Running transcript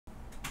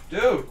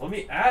Dude, let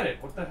me add it.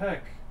 What the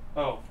heck?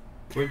 Oh.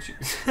 Where'd you...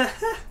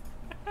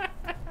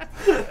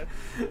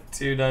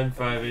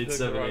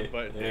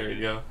 2958788. There we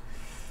go.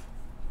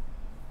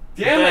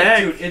 Damn it,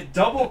 dude! It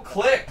double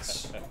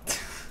clicks.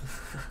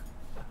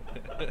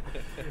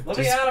 Let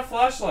me add a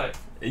flashlight.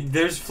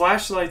 There's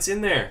flashlights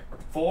in there.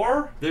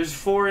 4? There's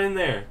 4 in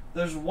there.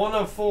 There's 1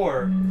 of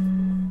 4.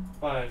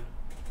 Fine.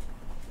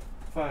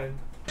 Fine.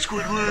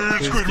 Squidward,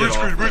 Squidward,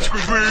 Squidward,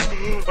 Squidward,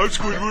 I'm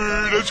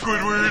Squidward, I'm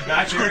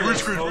Squidward, Squidward,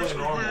 Squidward,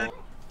 Squidward.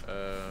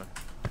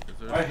 Is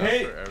there I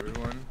hate for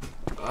everyone?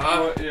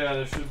 Yeah,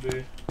 there should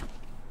be.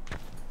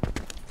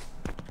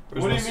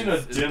 What do you mean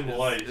a dim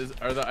light?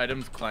 Are the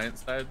items client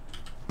side?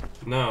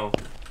 No.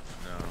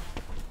 No.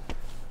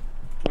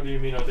 What do you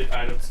mean are the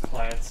items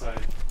client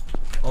side?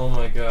 Oh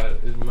my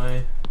god, is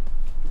my...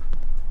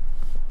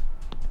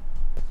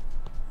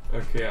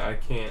 Okay, I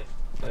can't.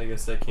 I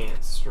guess I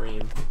can't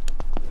stream.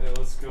 Yeah,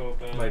 let's go,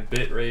 Ben. My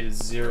bit rate is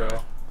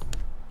 0.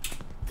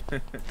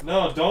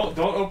 No, don't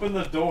open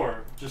the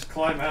door. Just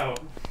climb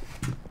out.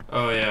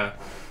 Oh yeah.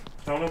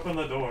 Don't open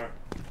the door.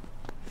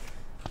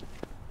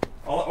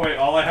 Wait,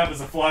 all I have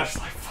is a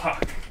flashlight.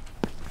 Fuck.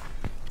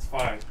 It's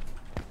fine.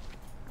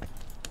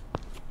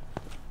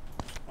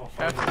 I'll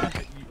find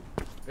it.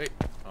 Hey.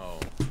 Oh.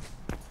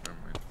 Never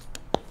mind.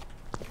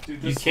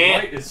 Dude, this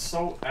can't. light is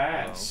so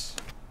ass.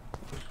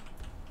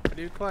 How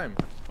do you climb?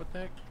 What the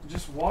heck?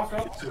 Just walk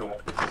up to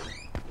it.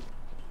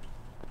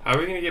 How are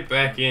we gonna get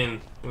back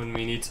in when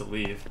we need to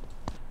leave?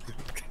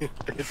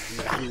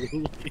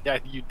 Yeah,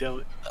 you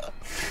don't.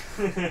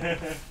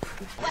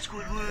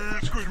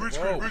 Squidward, Squidward,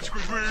 Squidward,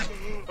 Squidward,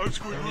 I'm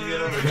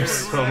Squidward. There's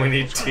so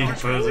many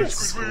T-posing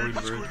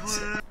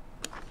Squidwards.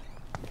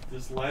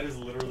 This light is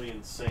literally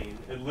insane.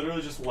 It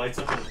literally just lights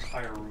up an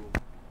entire room.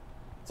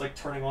 It's like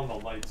turning on the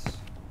lights.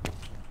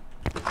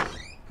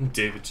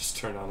 David just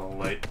turned on a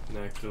light and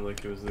acted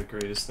like it was the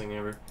greatest thing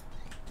ever.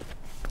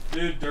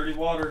 Dude, dirty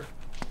water.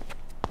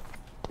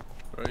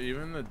 Bro,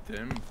 even the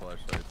dim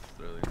flashlight's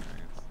really nice.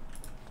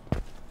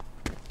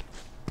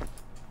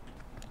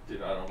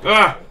 Dude, I don't know.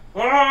 Ah!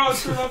 Oh,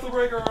 turn off the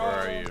breaker! Where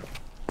are you?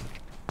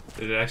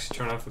 Did it actually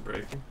turn off the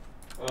breaker?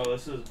 Oh,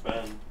 this is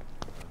Ben.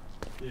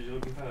 Dude, you're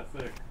looking kind of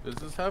thick. Does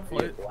this have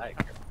light?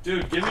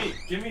 Dude,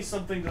 give me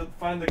something to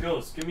find the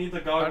ghost. Give me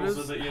the goggles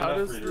of the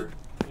EMF reader.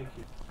 Thank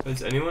you.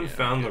 Has anyone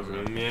found the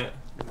room yet?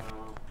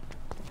 No.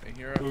 I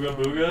hear Ooga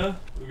booga,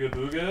 ooga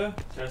booga.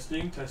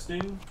 Testing,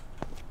 testing.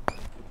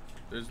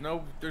 There's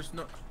no.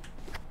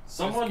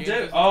 Someone This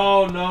game did.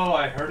 Oh no,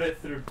 I heard it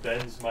through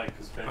Ben's mic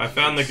because Ben. I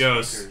found the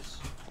ghost. Speakers.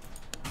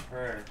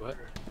 Heard. What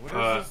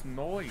is this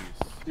noise?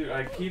 Dude,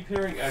 I keep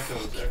hearing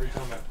echoes every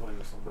time I play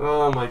with something.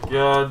 Oh my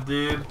god,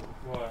 dude.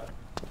 What?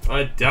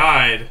 I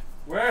died.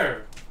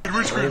 Where?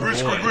 Squidward,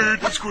 Squidward,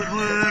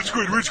 Squidward,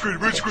 Squidward,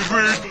 Squidward,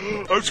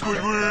 Squidward, I'm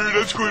Squidward,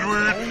 I'm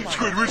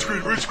Squidward, Squidward,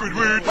 Squidward,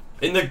 Squidward.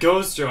 In the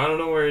ghost room, I don't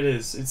know where it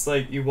is. It's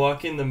like you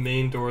walk in the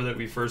main door that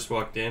we first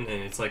walked in,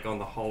 and it's like on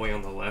the hallway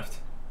on the left.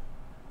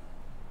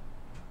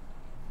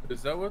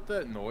 Is that what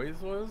that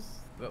noise was?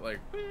 That like.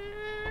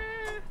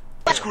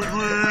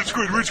 Squidward,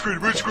 Squidward,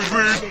 Squidward,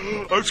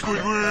 Squidward, I'm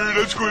Squidward,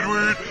 I'm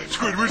Squidward,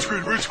 Squidward,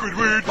 Squidward,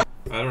 Squidward.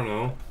 I don't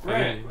know.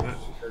 Right.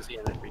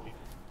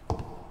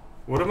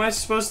 What am I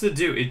supposed to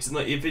do? It's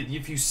like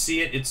if you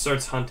see it, it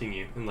starts hunting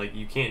you, and like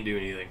you can't do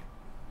anything.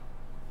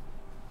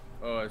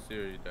 Oh, I see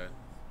where you died.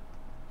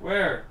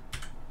 Where?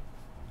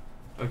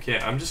 Okay,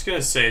 I'm just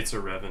gonna say it's a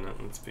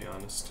revenant. Let's be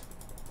honest.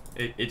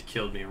 It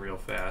killed me real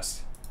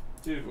fast.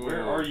 Dude,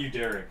 where are you,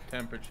 Derek?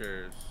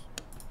 Temperatures.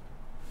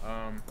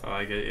 Oh,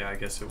 I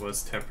guess it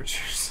was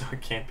temperature, so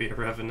it can't be a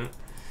revenant.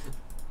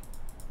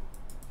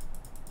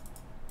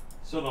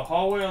 So the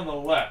hallway on the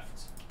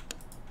left.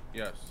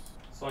 Yes.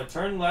 So I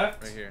turn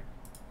left. Right here.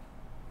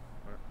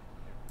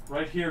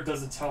 Right here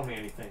doesn't tell me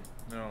anything.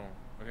 No.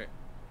 Okay.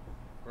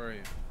 Where are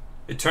you?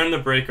 It turned the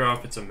breaker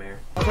off. It's a mare.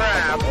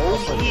 Crab,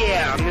 oh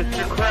yeah,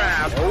 Mr.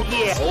 Crab, oh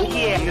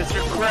yeah,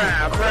 Mr.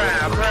 Crab,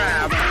 crab,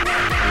 crab,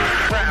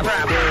 crab,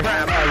 crab,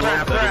 crab,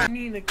 crab, crab. You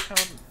need to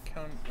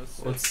count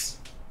assists. Let's.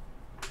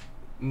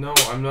 No,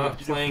 I'm not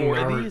playing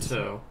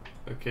Naruto.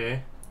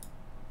 Okay.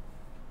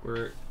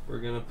 We're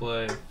gonna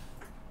play.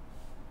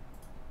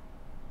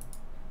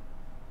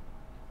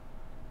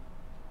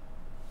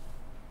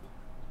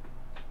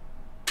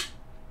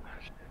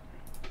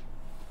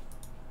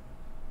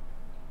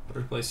 We're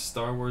gonna play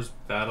Star Wars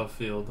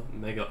Battlefield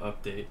Mega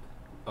Update.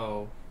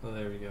 Oh, well,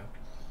 there we go.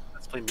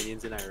 Let's play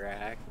Minions in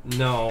Iraq.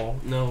 No,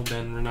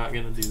 Ben, we're not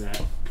gonna do that.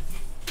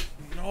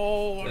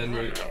 No. Then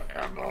we're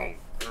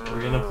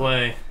gonna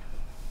play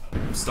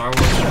Star Wars.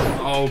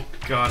 Oh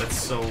god,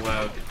 it's so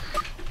loud.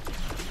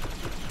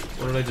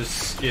 What did I just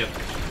skip?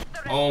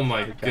 Oh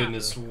my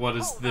goodness, what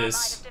is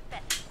this?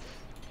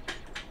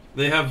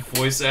 They have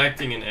voice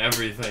acting and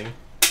everything.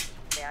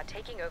 They are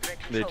taking over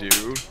They control.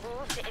 do?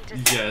 Move to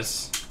intercept.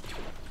 Yes.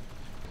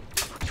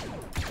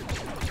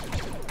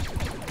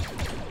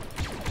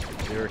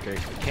 Lyric, I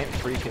can't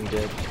freaking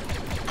get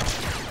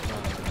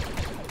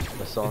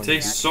the song. It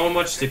takes so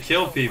much to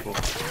kill people.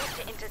 Move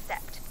to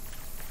intercept.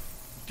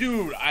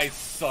 Dude, I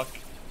suck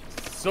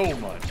so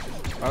much.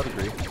 I would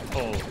agree.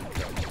 Oh,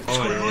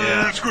 Oh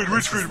yeah.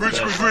 Squidward, Squidward,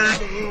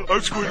 Squidward.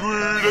 I'm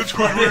Squidward, I'm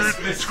Squidward.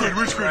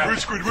 Squidward, Squidward,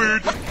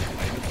 Squidward.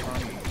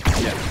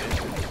 Yeah.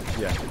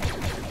 Yeah.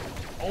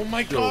 oh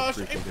my So gosh!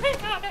 freaking I good. ran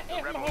out of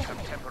ammo.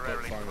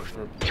 Temporarily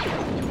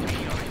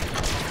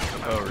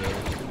Oh, really?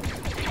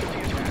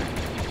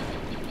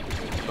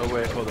 Oh,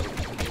 wait, hold on.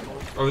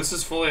 Oh, this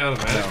is fully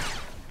automatic. No.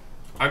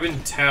 I've been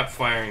tap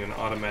firing an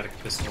automatic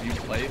pistol. You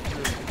play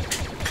through?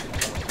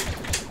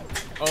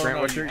 Oh Grant,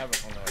 no, what's you your-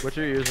 haven't. Oh, no. What's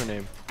your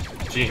username?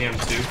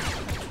 GHAM2.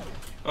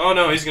 Oh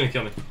no, he's gonna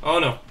kill me. Oh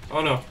no.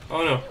 Oh no.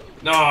 Oh no.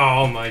 No.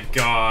 Oh my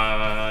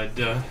god.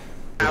 crap,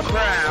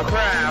 crap,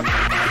 crap,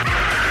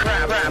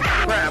 crap, crap,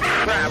 crap,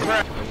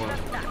 crap. I wanna...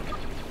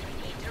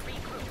 Need to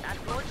regroup and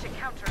launch a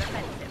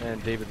counter-offensive.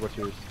 And David, what's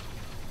yours?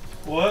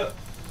 What?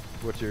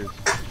 What's yours?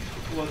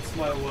 What's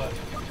my what?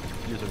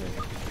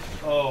 Username.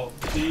 Oh,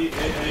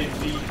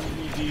 DAADED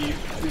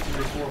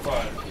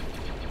 2345.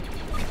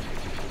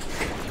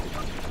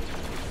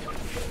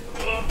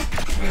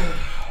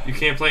 You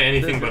can't play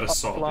anything You're but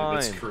assault, dude.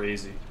 That's offline.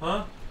 crazy.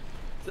 Huh?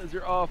 It says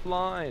you're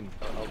offline.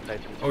 I'll type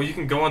it. Oh, you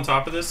can go on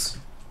top of this?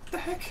 What the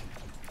heck?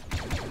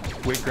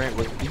 Wait, Grant,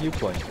 what do you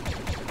play?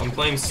 I'm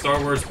playing Star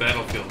Wars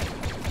Battlefield.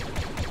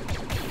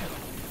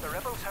 The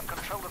rebels have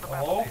control of the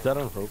Hello? Is that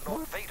on Roblox?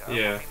 Lord Vader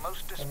Yeah. will be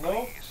most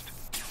Hello? displeased.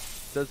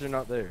 It says they're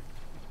not there.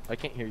 I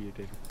can't hear you,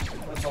 David.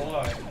 That's a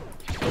lie.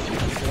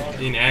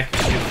 The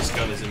inaccuracy of this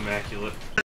gun is immaculate.